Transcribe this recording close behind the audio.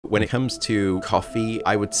when it comes to coffee,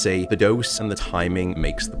 I would say the dose and the timing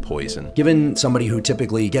makes the poison. Given somebody who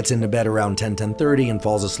typically gets into bed around 10:30 and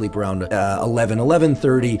falls asleep around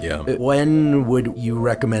 11:30, when would you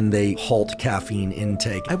recommend they halt caffeine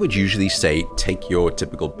intake? I would usually say take your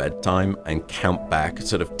typical bedtime and count back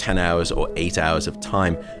sort of 10 hours or 8 hours of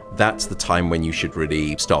time. That's the time when you should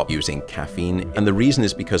really stop using caffeine. And the reason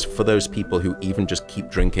is because for those people who even just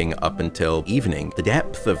keep drinking up until evening, the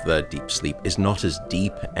depth of their deep sleep is not as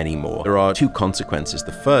deep anymore. There are two consequences.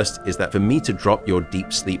 The first is that for me to drop your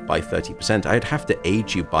deep sleep by 30%, I'd have to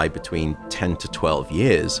age you by between 10 to 12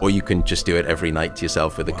 years, or you can just do it every night to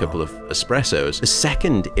yourself with a couple of espressos. The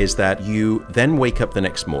second is that you then wake up the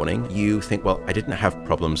next morning, you think, well, I didn't have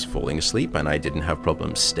problems falling asleep and I didn't have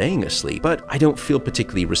problems staying asleep, but I don't feel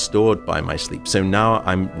particularly restored by my sleep. So now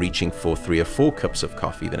I'm reaching for 3 or 4 cups of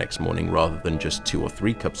coffee the next morning rather than just 2 or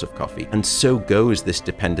 3 cups of coffee. And so goes this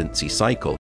dependency cycle.